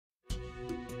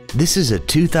This is a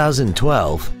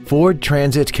 2012 Ford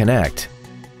Transit Connect.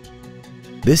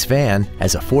 This van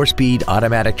has a 4-speed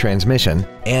automatic transmission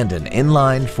and an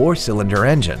inline 4-cylinder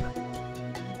engine.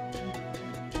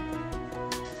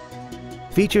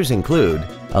 Features include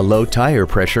a low tire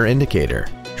pressure indicator,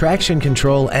 traction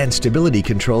control and stability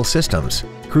control systems,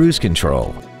 cruise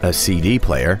control, a CD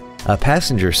player, a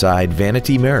passenger side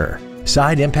vanity mirror,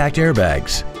 side impact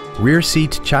airbags, rear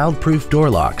seat child-proof door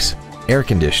locks, air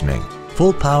conditioning,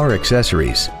 full power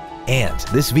accessories, and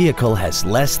this vehicle has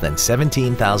less than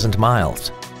 17,000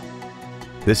 miles.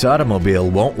 This automobile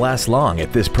won't last long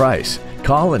at this price.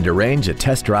 Call and arrange a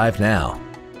test drive now.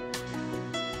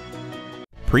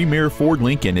 Premier Ford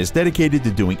Lincoln is dedicated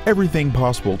to doing everything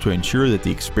possible to ensure that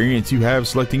the experience you have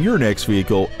selecting your next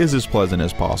vehicle is as pleasant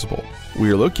as possible.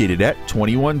 We are located at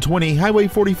 2120 Highway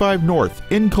 45 North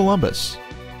in Columbus.